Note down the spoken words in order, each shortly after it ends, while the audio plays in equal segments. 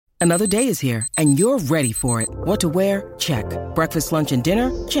Another day is here, and you're ready for it. What to wear? Check. Breakfast, lunch, and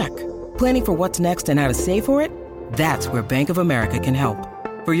dinner? Check. Planning for what's next and how to save for it? That's where Bank of America can help.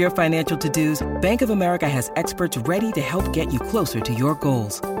 For your financial to-dos, Bank of America has experts ready to help get you closer to your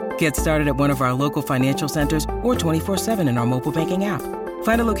goals. Get started at one of our local financial centers or 24/7 in our mobile banking app.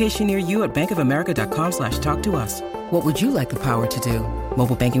 Find a location near you at bankofamerica.com/talktous. What would you like the power to do?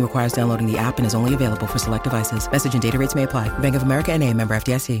 Mobile banking requires downloading the app and is only available for select devices. Message and data rates may apply. Bank of America N.A., member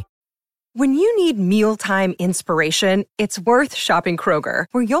FDIC. When you need mealtime inspiration, it's worth shopping Kroger,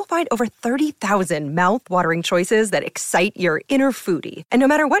 where you'll find over 30,000 mouth-watering choices that excite your inner foodie. And no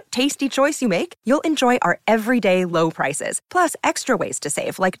matter what tasty choice you make, you'll enjoy our everyday low prices, plus extra ways to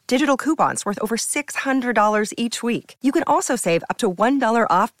save, like digital coupons worth over $600 each week. You can also save up to $1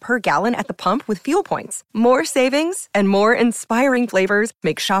 off per gallon at the pump with fuel points. More savings and more inspiring flavors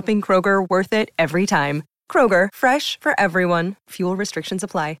make shopping Kroger worth it every time. Kroger, fresh for everyone. Fuel restrictions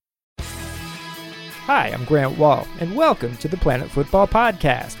apply. Hi, I'm Grant Wall, and welcome to the Planet Football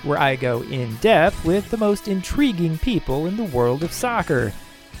Podcast, where I go in depth with the most intriguing people in the world of soccer.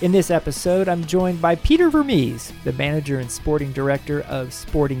 In this episode, I'm joined by Peter Vermes, the manager and sporting director of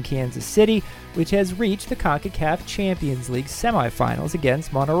Sporting Kansas City, which has reached the CONCACAF Champions League semifinals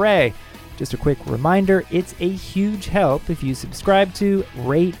against Monterrey. Just a quick reminder, it's a huge help if you subscribe to,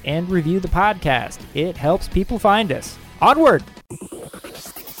 rate, and review the podcast. It helps people find us. Onward!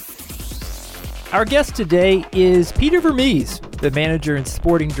 Our guest today is Peter Vermes, the manager and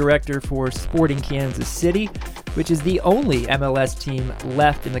sporting director for Sporting Kansas City, which is the only MLS team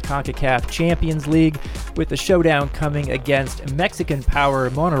left in the CONCACAF Champions League, with the showdown coming against Mexican power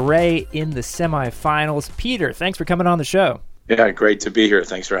Monterrey in the semifinals. Peter, thanks for coming on the show. Yeah, great to be here.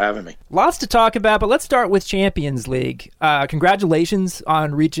 Thanks for having me. Lots to talk about, but let's start with Champions League. Congratulations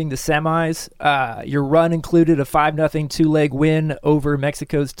on reaching the semis. Your run included a 5-0 two-leg win over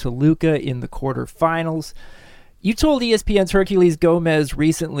Mexico's Toluca in the quarterfinals. You told ESPN's Herculez Gomez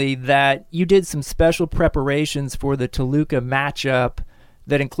recently that you did some special preparations for the Toluca matchup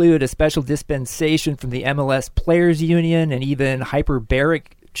that include a special dispensation from the MLS Players Union and even hyperbaric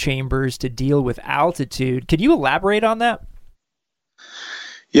chambers to deal with altitude. Could you elaborate on that?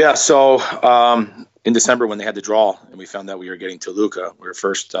 Yeah, so in December when they had the draw and we found out we were getting Toluca, we were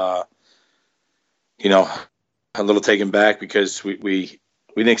first, a little taken back because we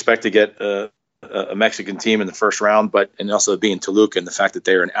didn't expect to get a Mexican team in the first round, and also being Toluca and the fact that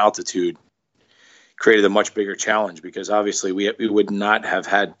they're in altitude created a much bigger challenge because obviously we would not have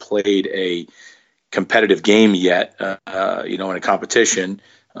had played a competitive game yet, in a competition.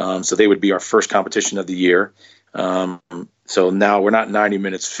 So they would be our first competition of the year. So now we're not 90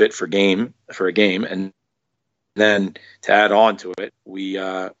 minutes fit for a game. And then to add on to it, we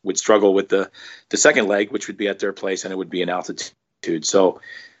would struggle with the second leg, which would be at their place, and it would be in altitude. So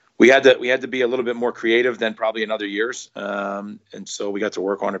we had to be a little bit more creative than probably in other years. And so we got to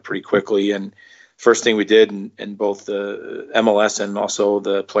work on it pretty quickly. And first thing we did, and both the MLS and also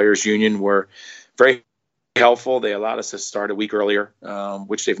the Players Union were very helpful. They allowed us to start a week earlier,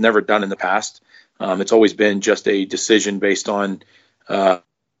 which they've never done in the past. It's always been just a decision based on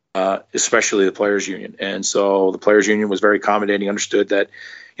especially the Players Union. And so the Players Union was very accommodating, understood that,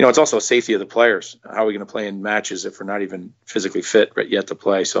 it's also a safety of the players. How are we going to play in matches if we're not even physically fit yet to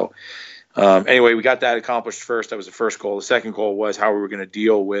play? So anyway, we got that accomplished first. That was the first goal. The second goal was how we were going to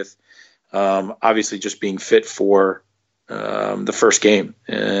deal with obviously just being fit for the first game.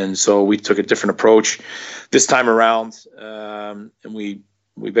 And so we took a different approach this time around, and we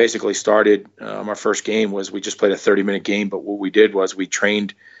basically started our first game was we just played a 30-minute game, but what we did was we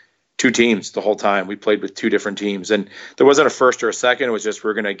trained two teams the whole time. We played with two different teams, and there wasn't a first or a second. It was just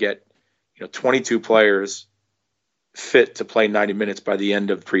we're going to get 22 players fit to play 90 minutes by the end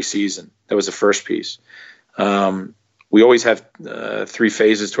of preseason. That was the first piece. We always have 3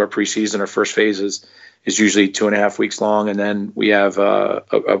 phases to our preseason. Our first phase is usually 2.5 weeks long, and then we have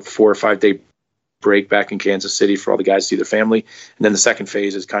a 4 or 5 day break back in Kansas City for all the guys to see their family. And then the second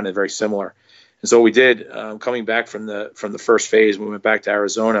phase is kind of very similar. And so what we did, coming back from the first phase, we went back to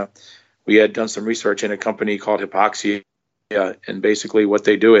Arizona. We had done some research in a company called Hypoxia, and basically what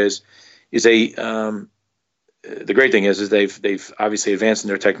they do is the great thing is they've obviously advanced in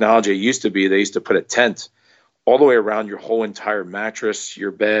their technology. It used to be they used to put a tent all the way around your whole entire mattress, your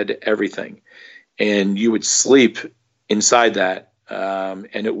bed, everything, and you would sleep inside that.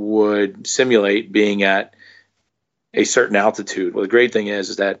 And it would simulate being at a certain altitude. Well, the great thing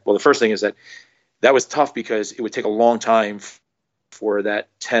is that the first thing is that was tough because it would take a long time for that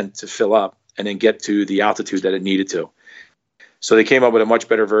tent to fill up and then get to the altitude that it needed to. So they came up with a much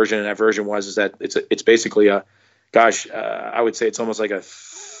better version, and that version is that it's basically I would say it's almost like a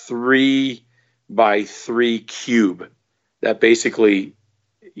 3x3 cube that basically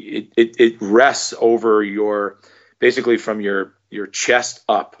it rests over your, basically from your chest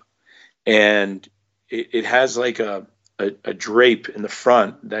up, and it has like a drape in the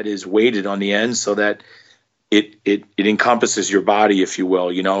front that is weighted on the end so that it encompasses your body, if you will,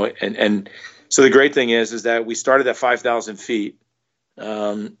 and so the great thing is that we started at 5,000 feet,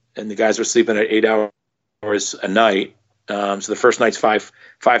 and the guys were sleeping at 8 hours a night. So the first night's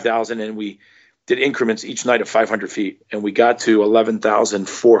 5,000, and we did increments each night of 500 feet, and we got to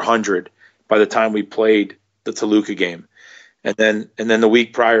 11,400 by the time we played the Toluca game. And then the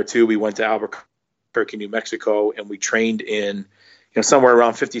week prior to, we went to Albuquerque, New Mexico, and we trained in, somewhere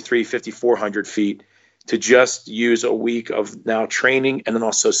around 5,400 feet to just use a week of now training and then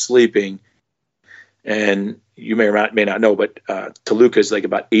also sleeping. And you may or may not know, but Toluca is like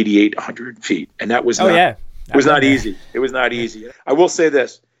about 8,800 feet, and that was It was not easy. It was not easy. I will say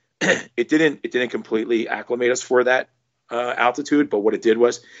this: it didn't completely acclimate us for that altitude, but what it did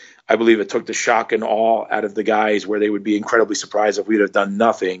was, I believe it took the shock and awe out of the guys, where they would be incredibly surprised if we'd have done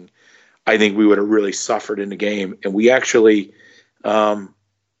nothing. I think we would have really suffered in the game, and we actually got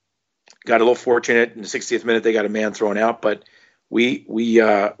a little fortunate. In the 60th minute, they got a man thrown out, but we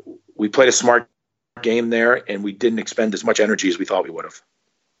played a smart game there, and we didn't expend as much energy as we thought we would have.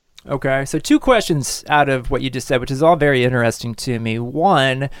 Okay, so 2 questions out of what you just said, which is all very interesting to me.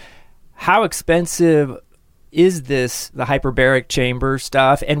 One, how expensive is the hyperbaric chamber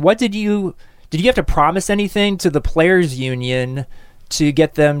stuff, and what did you have to promise anything to the players union to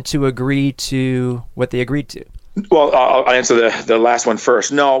get them to agree to what they agreed to? Well, I'll answer the last one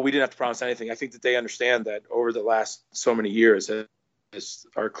first. No, we didn't have to promise anything. I think that they understand that over the last so many years, as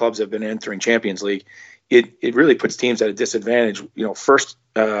our clubs have been entering Champions League, it really puts teams at a disadvantage. First,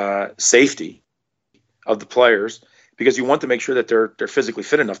 safety of the players, because you want to make sure that they're physically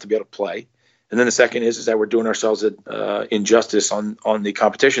fit enough to be able to play. And then the second is that we're doing ourselves injustice on the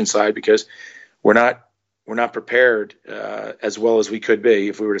competition side, because we're not prepared as well as we could be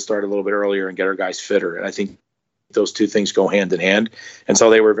if we were to start a little bit earlier and get our guys fitter. And I think those two things go hand in hand. And so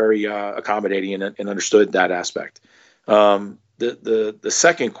they were very accommodating and understood that aspect. The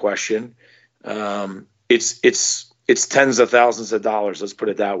second question, it's tens of thousands of dollars. Let's put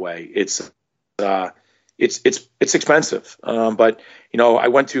it that way. It's expensive. But I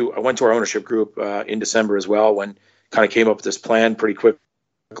went to our ownership group in December as well, when kind of came up with this plan pretty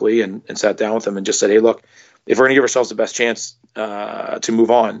quickly and sat down with them and just said, hey, look, if we're going to give ourselves the best chance to move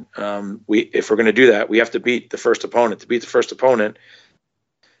on, if we're going to do that, we have to beat the first opponent. To beat the first opponent,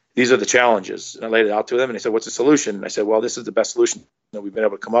 these are the challenges. And I laid it out to them, and they said, what's the solution? And I said, well, this is the best solution that we've been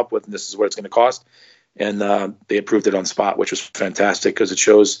able to come up with, and this is what it's going to cost. And they approved it on the spot, which was fantastic, because it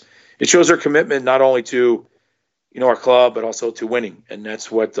shows their commitment not only to our club, but also to winning. And that's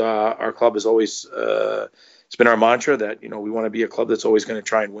what our club has always it's been our mantra, that we want to be a club that's always going to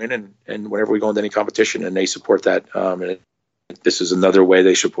try and win, and whenever we go into any competition, and they support that. And this is another way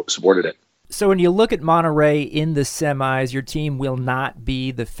they supported it. So when you look at Monterrey in the semis, your team will not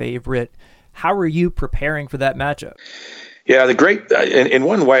be the favorite. How are you preparing for that matchup? Yeah, in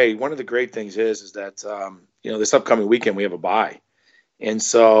one way, one of the great things is that this upcoming weekend we have a bye, and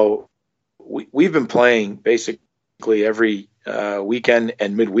so we've been playing basically every weekend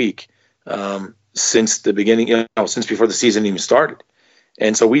and midweek since the beginning, since before the season even started,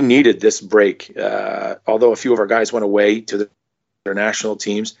 and so we needed this break. Although a few of our guys went away to their national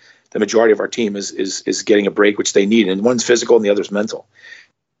teams, the majority of our team is getting a break, which they need, and one's physical and the other's mental.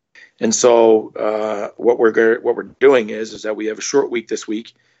 And so what we're doing is that we have a short week this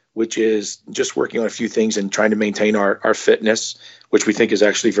week, which is just working on a few things and trying to maintain our fitness, which we think is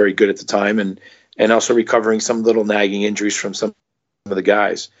actually very good at the time, and also recovering some little nagging injuries from some of the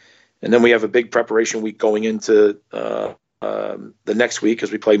guys. And then we have a big preparation week going into the next week,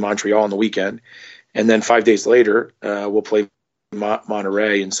 as we play Montreal on the weekend, and then 5 days later we'll play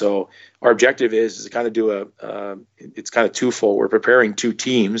Monterrey. And so our objective is to kind of do it's kind of twofold. We're preparing 2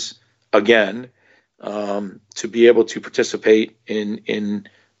 teams again to be able to participate in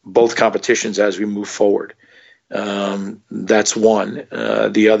both competitions as we move forward. That's one.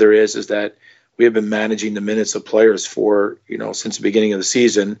 The other is that we have been managing the minutes of players for since the beginning of the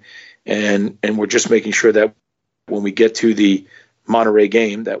season, and we're just making sure that when we get to the Monterrey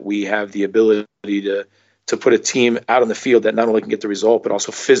game, that we have the ability to put a team out on the field that not only can get the result, but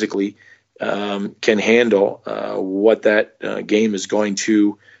also physically can handle what that game is going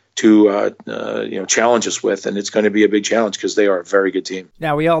to challenge us with. And it's going to be a big challenge, because they are a very good team.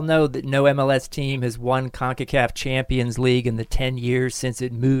 Now, we all know that no MLS team has won CONCACAF Champions League in the 10 years since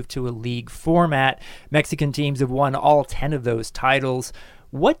it moved to a league format. Mexican teams have won all 10 of those titles.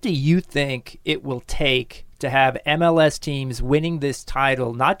 What do you think it will take to have MLS teams winning this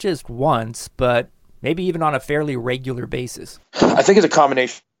title, not just once, but maybe even on a fairly regular basis? I think it's a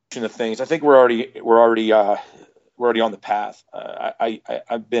combination of things. I think we're already on the path.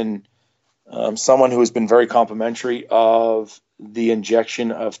 I've been someone who has been very complimentary of the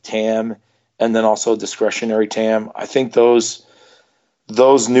injection of TAM and then also discretionary TAM. I think those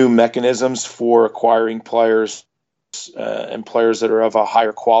new mechanisms for acquiring players and players that are of a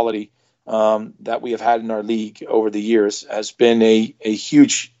higher quality that we have had in our league over the years has been a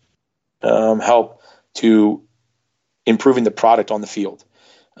huge help to improving the product on the field.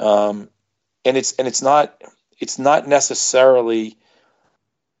 And it's not necessarily,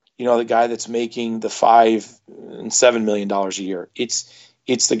 the guy that's making the $5 and $7 million a year.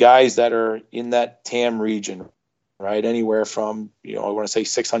 It's the guys that are in that TAM region, right? Anywhere from, I want to say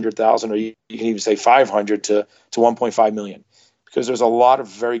 600,000, or you can even say 500 to 1.5 million, because there's a lot of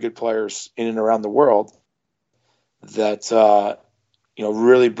very good players in and around the world that,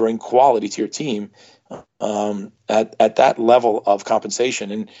 really bring quality to your team at that level of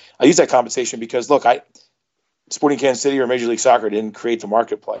compensation. And I use that compensation because, look, Sporting Kansas City or Major League Soccer didn't create the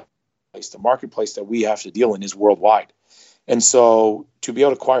marketplace. The marketplace that we have to deal in is worldwide. And so to be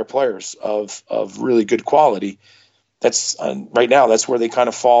able to acquire players of really good quality, that's right now, that's where they kind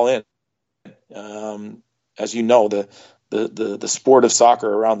of fall in. As you know, the sport of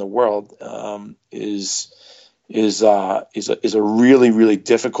soccer around the world is a really, really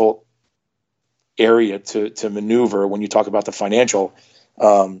difficult area to maneuver when you talk about the financial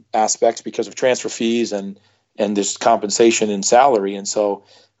aspects because of transfer fees and there's compensation and salary. And so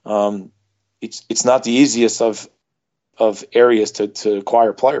it's not the easiest of areas to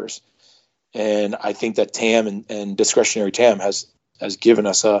acquire players. And I think that TAM and discretionary TAM has given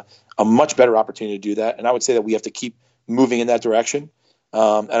us a much better opportunity to do that. And I would say that we have to keep moving in that direction.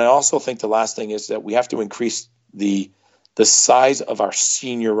 And I also think the last thing is that we have to increase the size of our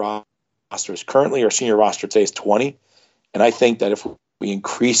senior rosters. Currently, our senior roster today is 20. And I think that if we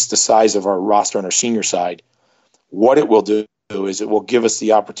increase the size of our roster on our senior side, what it will do is it will give us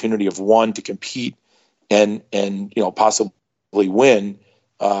the opportunity of, one, to compete and possibly win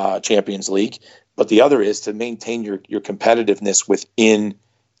Champions League, but the other is to maintain your competitiveness within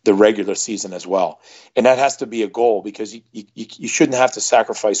the regular season as well. And that has to be a goal because you shouldn't have to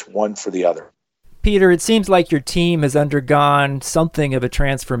sacrifice one for the other. Peter, it seems like your team has undergone something of a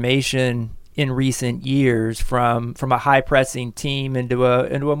transformation in recent years from a high-pressing team into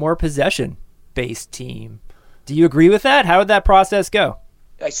a more possession-based team. Do you agree with that? How did that process go?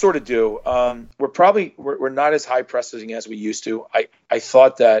 I sort of do. We're not as high-pressing as we used to. I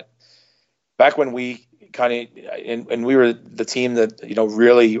thought that back when we kind of and we were the team that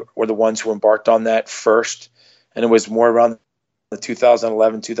really were the ones who embarked on that first, and it was more around the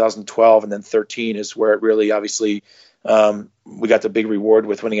 2011, 2012, and then 13 is where it really obviously we got the big reward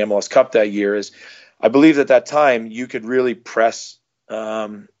with winning MLS Cup that year. Is I believe at that time you could really press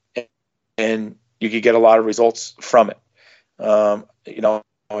and you could get a lot of results from it. And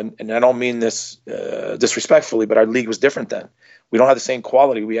I don't mean this disrespectfully, but our league was different then. We don't have the same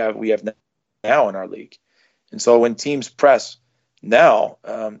quality we have now in our league. And so when teams press now,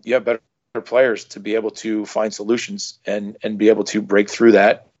 you have better players to be able to find solutions and be able to break through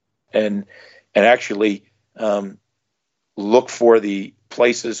that and actually look for the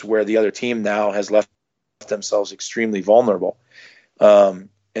places where the other team now has left themselves extremely vulnerable. And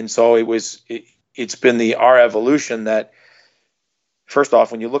so it's been our evolution that, first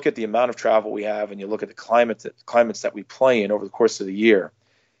off, when you look at the amount of travel we have and you look at the climates that we play in over the course of the year,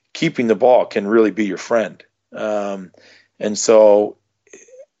 keeping the ball can really be your friend.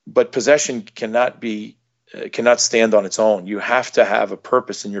 But possession cannot stand on its own. You have to have a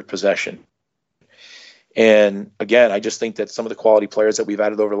purpose in your possession. And again, I just think that some of the quality players that we've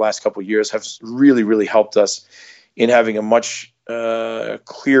added over the last couple of years have really, really helped us in having a much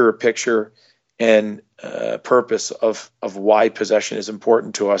clearer picture and purpose of why possession is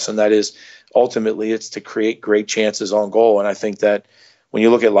important to us. And that is ultimately it's to create great chances on goal. And I think that when you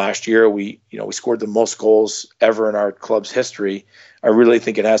look at last year, we scored the most goals ever in our club's history. I really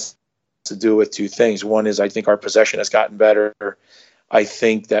think it has to do with two things. One is I think our possession has gotten better. I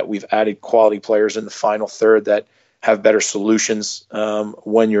think that we've added quality players in the final third that have better solutions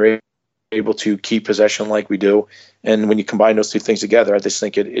when you're able to keep possession like we do. And when you combine those two things together, I just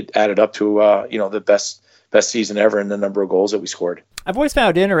think it added up to the best season ever in the number of goals that we scored. I've always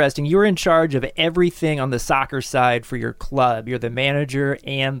found it interesting. You're in charge of everything on the soccer side for your club. You're the manager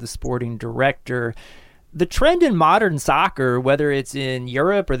and the sporting director. The trend in modern soccer, whether it's in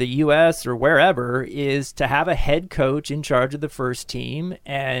Europe or the US or wherever, is to have a head coach in charge of the first team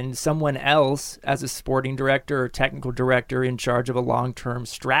and someone else as a sporting director or technical director in charge of a long-term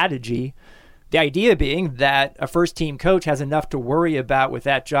strategy. The idea being that a first team coach has enough to worry about with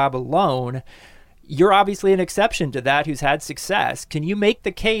that job alone. You're obviously an exception to that who's had success. Can you make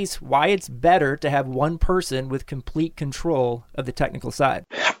the case why it's better to have one person with complete control of the technical side?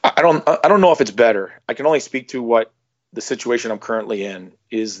 I don't know if it's better. I can only speak to what the situation I'm currently in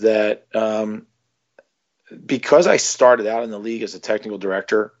is that because I started out in the league as a technical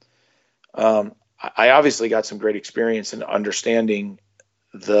director, I obviously got some great experience in understanding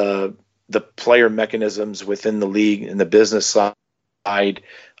the player mechanisms within the league and the business side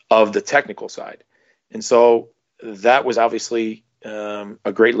of the technical side. And so that was obviously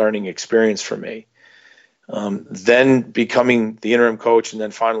a great learning experience for me. Then becoming the interim coach and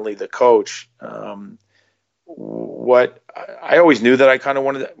then finally the coach, what I always knew that I kind of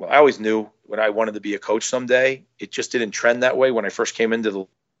wanted, I always knew when I wanted to be a coach someday. It just didn't trend that way when I first came into the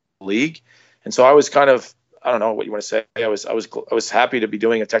league. And so I was kind of, I don't know what you want to say. I was happy to be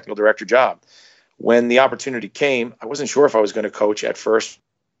doing a technical director job. When the opportunity came, I wasn't sure if I was going to coach at first,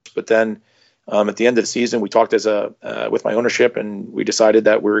 but then at the end of the season, we talked with my ownership, and we decided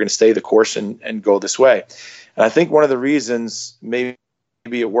that we were going to stay the course and go this way. And I think one of the reasons maybe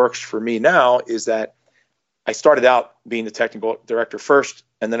it works for me now is that I started out being the technical director first,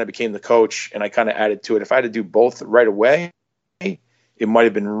 and then I became the coach, and I kind of added to it. If I had to do both right away, it might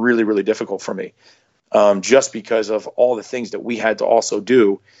have been really, really difficult for me, just because of all the things that we had to also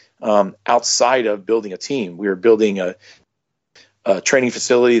do outside of building a team. We were building a training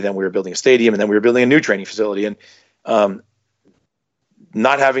facility, then we were building a stadium, and then we were building a new training facility. And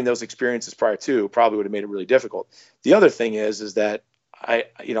not having those experiences prior to probably would have made it really difficult. The other thing is that I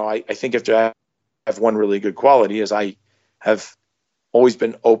think if I have one really good quality is I have always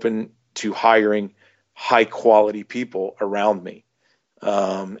been open to hiring high quality people around me.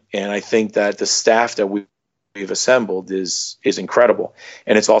 And I think that the staff that we've assembled is incredible.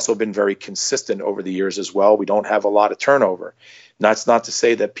 And it's also been very consistent over the years as well. We don't have a lot of turnover. That's not to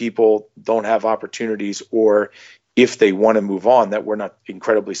say that people don't have opportunities, or if they want to move on, that we're not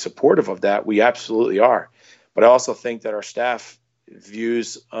incredibly supportive of that. We absolutely are. But I also think that our staff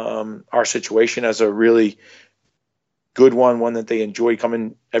views our situation as a really good one that they enjoy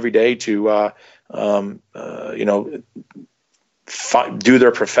coming every day to, do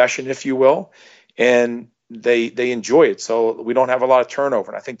their profession, if you will. And they enjoy it. So we don't have a lot of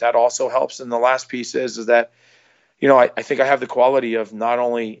turnover. And I think that also helps. And the last piece is that, I think I have the quality of not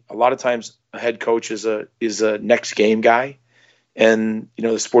only a lot of times a head coach is a next game guy. And,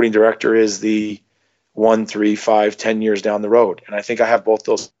 the sporting director is the 1, 3, 5, 10 years down the road. And I think I have both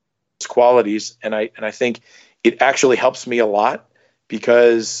those qualities. And I think it actually helps me a lot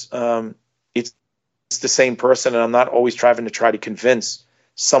because it's the same person. And I'm not always trying to convince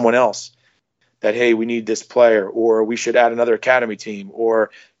someone else that, hey, we need this player, or we should add another academy team,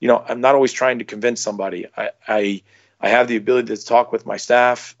 or, I'm not always trying to convince somebody. I have the ability to talk with my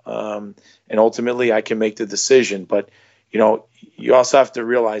staff, and ultimately I can make the decision. But, you also have to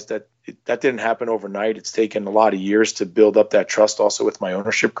realize that that didn't happen overnight. It's taken a lot of years to build up that trust also with my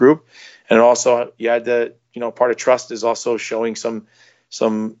ownership group. And also you had to, part of trust is also showing some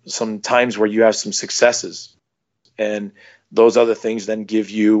times where you have some successes. And those other things then give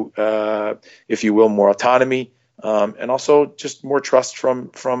you, if you will, more autonomy, and also just more trust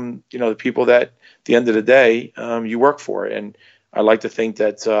from the people that at the end of the day you work for. And I like to think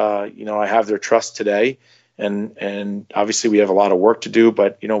that I have their trust today, and obviously we have a lot of work to do,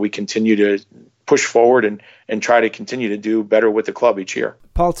 but we continue to push forward and try to continue to do better with the club each year.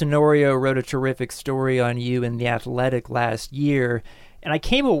 Paul Tenorio wrote a terrific story on you in The Athletic last year, and I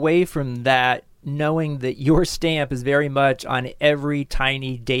came away from that knowing that your stamp is very much on every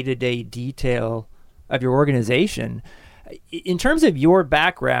tiny day-to-day detail of your organization. In terms of your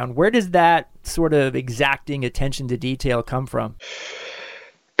background, where does that sort of exacting attention to detail come from?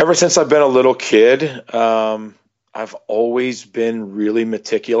 Ever since I've been a little kid, I've always been really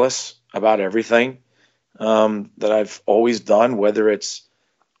meticulous about everything that I've always done, whether it's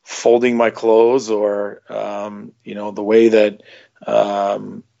folding my clothes or, the way that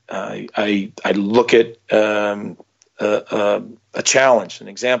I look at a challenge. An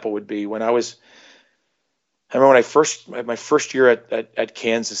example would be when I remember when my first year at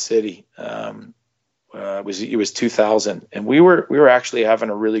Kansas City. It was 2000, and we were actually having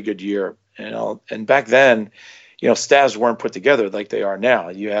a really good year. And back then, staffs weren't put together like they are now.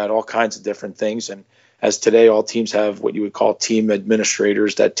 You had all kinds of different things, and as today, all teams have what you would call team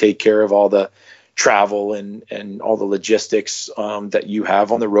administrators that take care of all the travel and all the logistics that you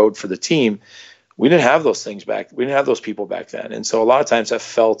have on the road for the team. We didn't have those things back. We didn't have those people back then. And so a lot of times that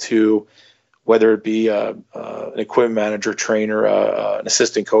fell to, whether it be an equipment manager, trainer, an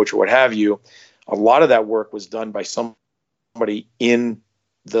assistant coach, or what have you, a lot of that work was done by somebody in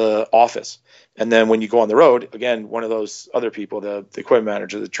the office. And then when you go on the road, again, one of those other people, the equipment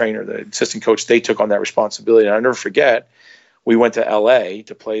manager, the trainer, the assistant coach, they took on that responsibility. And I'll never forget, we went to LA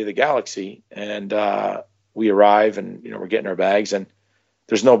to play the Galaxy, and we arrive and, we're getting our bags and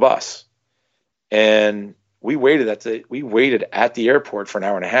there's no bus. And we waited at the airport for an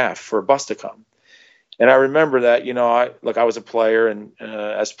hour and a half for a bus to come. And I remember that, I was a player, and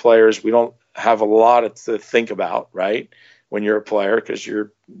as players, we don't have a lot to think about, right? When you're a player, because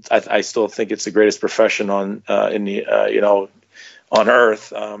I still think it's the greatest profession on earth,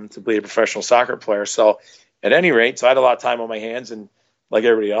 to be a professional soccer player. So at any rate, so I had a lot of time on my hands, and like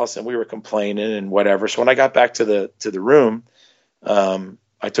everybody else, and we were complaining and whatever. So when I got back to the room,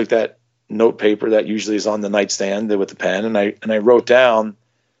 I took that note paper that usually is on the nightstand with the pen, and I wrote down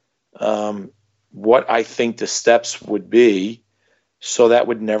what I think the steps would be, so that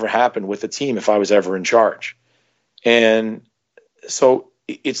would never happen with the team if I was ever in charge. And so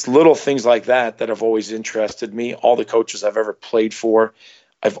it's little things like that have always interested me. All the coaches I've ever played for,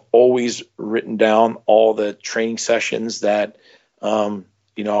 I've always written down all the training sessions that,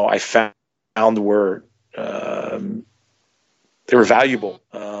 I found were, they were valuable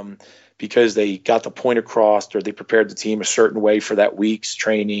because they got the point across, or they prepared the team a certain way for that week's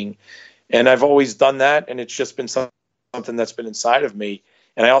training. And I've always done that, and it's just been something that's been inside of me.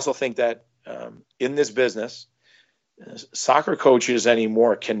 And I also think that in this business, soccer coaches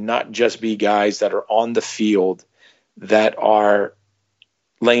anymore cannot just be guys that are on the field that are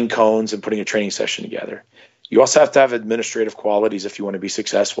laying cones and putting a training session together. You also have to have administrative qualities if you want to be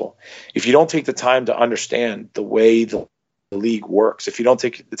successful. If you don't take the time to understand the way the league works, if you don't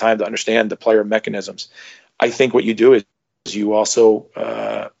take the time to understand the player mechanisms, I think what you do is you also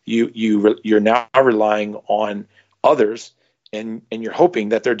you're now relying on others, and you're hoping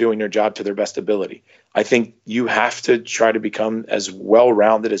that they're doing their job to their best ability. I think you have to try to become as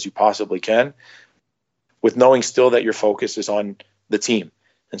well-rounded as you possibly can, with knowing still that your focus is on the team.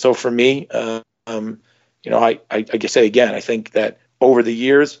 And so for me, I can say again, I think that over the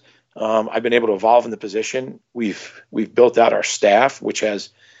years, I've been able to evolve in the position. We've built out our staff, which has,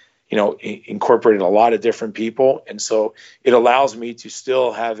 incorporated a lot of different people. And so it allows me to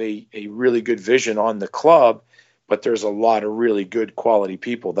still have a really good vision on the club, but there's a lot of really good quality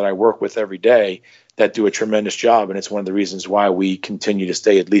people that I work with every day that do a tremendous job. And it's one of the reasons why we continue to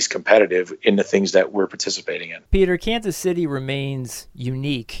stay at least competitive in the things that we're participating in. Peter, Kansas City remains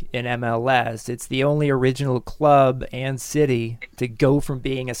unique in MLS. It's the only original club and city to go from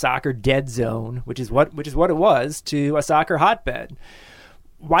being a soccer dead zone, which is what it was, to a soccer hotbed.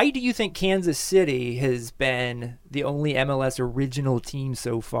 Why do you think Kansas City has been the only MLS original team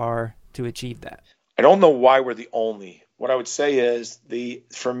so far to achieve that? I don't know why we're the only. What I would say is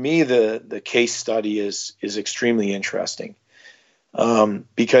for me, the case study is extremely interesting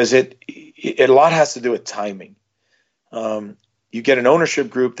because it a lot has to do with timing. You get an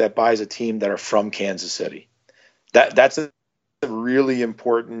ownership group that buys a team that are from Kansas City. That's a really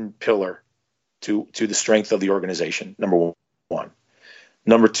important pillar to the strength of the organization. Number one.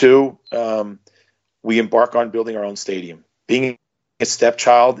 Number two, we embark on building our own stadium. Being a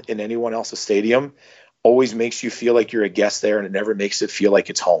stepchild in anyone else's stadium always makes you feel like you're a guest there, and it never makes it feel like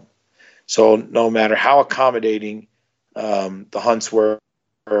it's home. So no matter how accommodating the Hunts were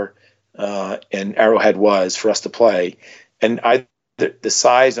and Arrowhead was for us to play, and the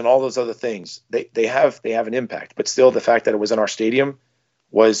size and all those other things, they have an impact. But still, the fact that it was in our stadium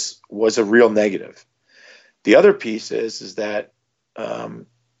was a real negative. The other piece is that the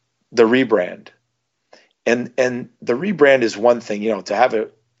rebrand. And the rebrand is one thing, to have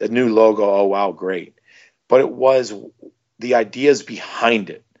a new logo, oh, wow, great. But it was the ideas behind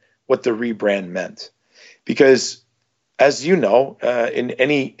it, what the rebrand meant. Because, as you know, in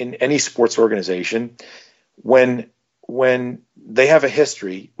any sports organization, when they have a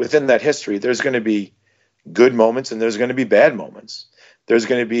history, within that history, there's going to be good moments and there's going to be bad moments. There's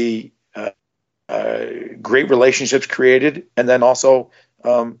going to be great relationships created, and then also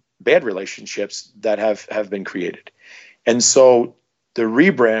bad relationships that have been created. And so the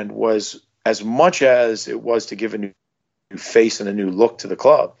rebrand was, as much as it was to give a new face and a new look to the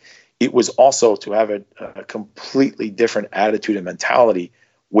club, it was also to have a completely different attitude and mentality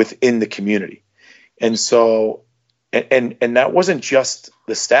within the community. And so, and that wasn't just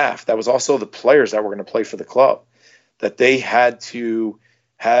the staff, that was also the players that were going to play for the club, that they had to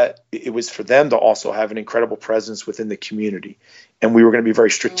it was for them to also have an incredible presence within the community. And we were going to be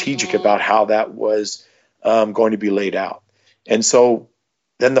very strategic about how that was going to be laid out. And so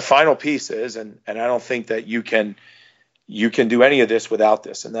then the final piece is, and I don't think that you can do any of this without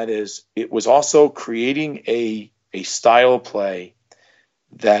this, and that is, it was also creating a style of play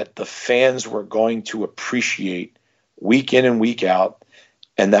that the fans were going to appreciate week in and week out,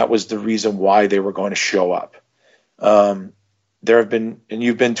 and that was the reason why they were going to show up. There have been, and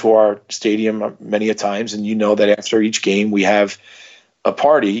you've been to our stadium many a times, and you know that after each game we have a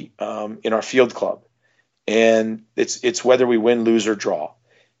party in our field club, and it's whether we win, lose, or draw,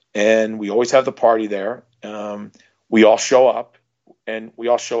 and we always have the party there. We all show up, and we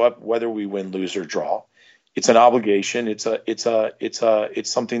all show up whether we win, lose, or draw. It's an obligation. It's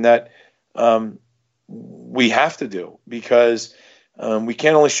something that we have to do, because we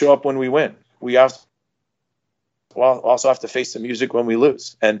can't only show up when we win. We also have to face the music when we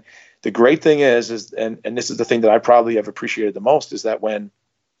lose. And the great thing is and this is the thing that I probably have appreciated the most, is that when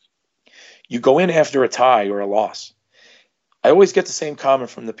you go in after a tie or a loss, I always get the same comment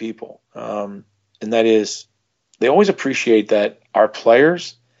from the people, and that is, they always appreciate that our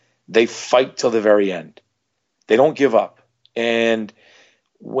players, they fight till the very end. They don't give up. And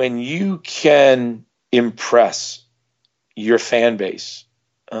when you can impress your fan base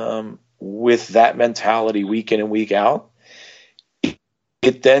with that mentality week in and week out,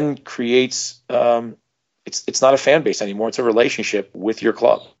 it then creates it's not a fan base anymore. It's a relationship with your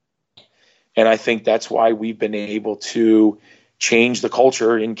club. And I think that's why we've been able to change the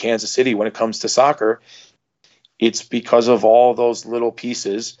culture in Kansas City when it comes to soccer. It's because of all those little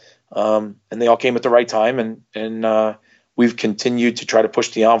pieces, and they all came at the right time. And we've continued to try to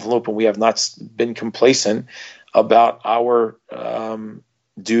push the envelope, and we have not been complacent about our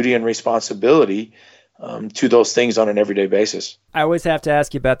duty and responsibility to those things on an everyday basis. I always have to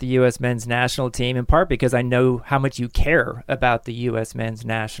ask you about the U.S. men's national team, in part because I know how much you care about the U.S. men's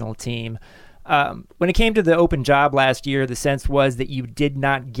national team. When it came to the open job last year, the sense was that you did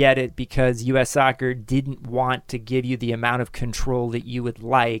not get it because U.S. Soccer didn't want to give you the amount of control that you would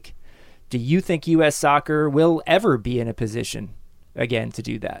like. Do you think U.S. Soccer will ever be in a position again to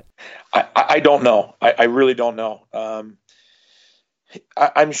do that? I don't know. I really don't know.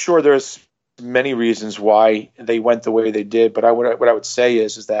 I'm sure there's many reasons why they went the way they did, but what I would say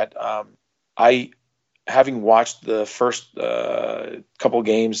is that having watched the first couple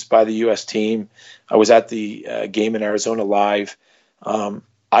games by the U.S. team, I was at the game in Arizona live.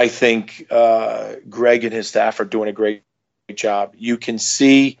 I think Greg and his staff are doing a great job. You can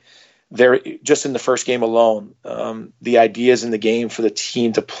see there, just in the first game alone, the ideas in the game for the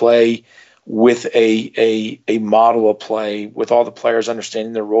team to play with a model of play, with all the players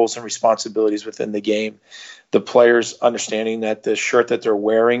understanding their roles and responsibilities within the game, the players understanding that the shirt that they're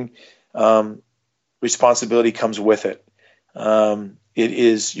wearing, responsibility comes with it. It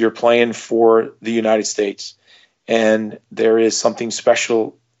is, you're playing for the United States, and there is something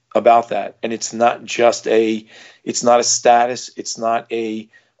special about that. And it's not just it's not a status, it's not a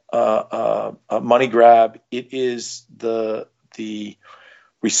money grab. It is the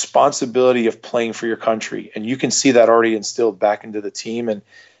responsibility of playing for your country. And you can see that already instilled back into the team. And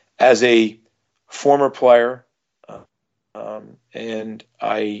as a former player, and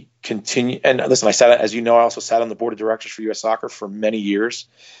I continue, and listen, as you know, I also sat on the board of directors for U.S. Soccer for many years.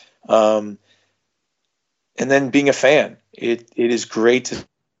 And then being a fan, it is great to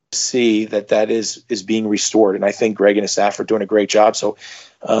see that is being restored. And I think Greg and his staff are doing a great job. So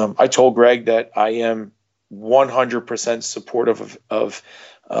I told Greg that I am 100% supportive of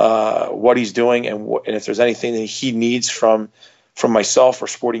what he's doing, and if there's anything that he needs from myself or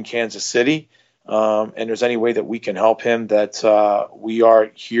Sporting Kansas City, and there's any way that we can help him, that we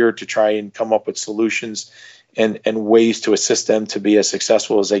are here to try and come up with solutions and ways to assist them to be as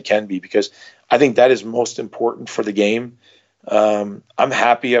successful as they can be, because I think that is most important for the game. I'm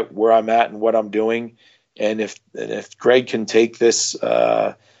happy at where I'm at and what I'm doing, and if Greg can take this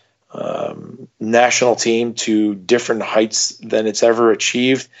national team to different heights than it's ever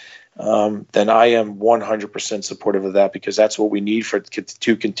achieved, then I am 100% supportive of that, because that's what we need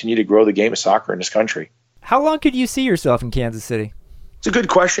to continue to grow the game of soccer in this country. How long could you see yourself in Kansas City? It's a good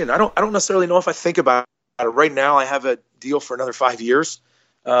question. I don't necessarily know if I think about it. Right now, I have a deal for another 5 years.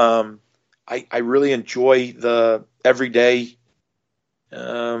 I really enjoy the everyday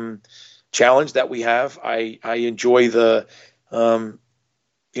challenge that we have. I enjoy the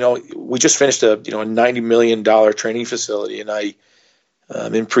we just finished a $90 million training facility, and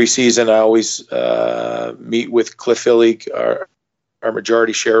in preseason I always meet with Cliff Illig, our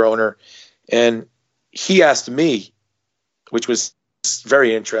majority share owner, and he asked me, which was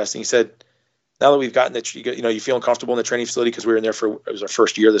very interesting. He said, now that we've gotten that, you feeling comfortable in the training facility, because we were in there it was our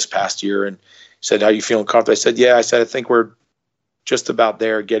first year this past year, and he said, how are you feeling comfortable? I said, yeah. I said, I think we're just about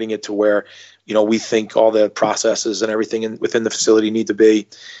there, getting it to where, we think all the processes and everything within the facility need to be.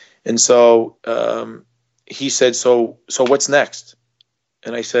 And so he said, so what's next?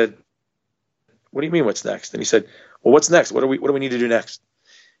 And I said, what do you mean what's next? And he said, well, what's next? What do we need to do next?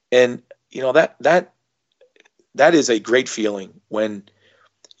 And, that is a great feeling when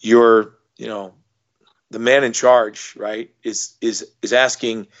you're, the man in charge, right, is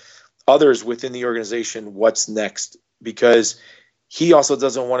asking others within the organization what's next, because he also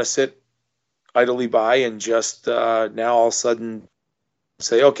doesn't want to sit idly by and just now all of a sudden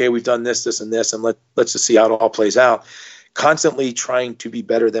say, okay, we've done this, this, and this, and let's just see how it all plays out. Constantly trying to be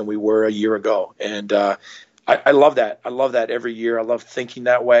better than we were a year ago. And I love that. I love that every year. I love thinking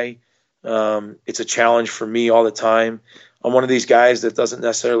that way. It's a challenge for me all the time. I'm one of these guys that doesn't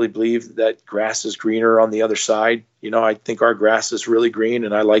necessarily believe that grass is greener on the other side. I think our grass is really green,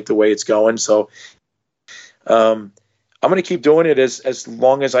 and I like the way it's going. So I'm going to keep doing it as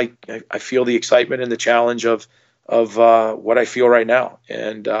long as I feel the excitement and the challenge of what I feel right now.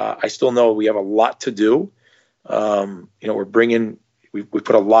 And I still know we have a lot to do. We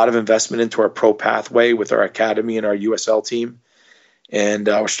put a lot of investment into our pro pathway with our academy and our USL team. And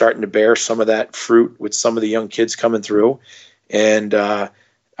we're starting to bear some of that fruit with some of the young kids coming through. And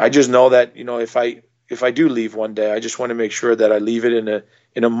I just know that, if I do leave one day, I just want to make sure that I leave it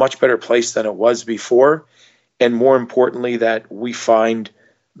in a much better place than it was before. And more importantly, that we find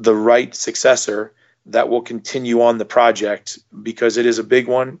the right successor that will continue on the project, because it is a big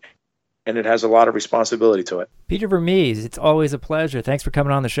one and it has a lot of responsibility to it. Peter Vermes, it's always a pleasure. Thanks for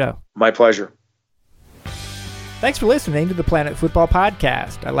coming on the show. My pleasure. Thanks for listening to the Planet Football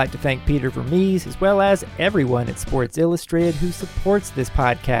Podcast. I'd like to thank Peter Vermes, as well as everyone at Sports Illustrated who supports this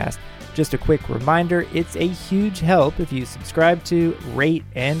podcast. Just a quick reminder, it's a huge help if you subscribe to, rate,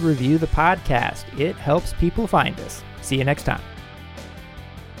 and review the podcast. It helps people find us. See you next time.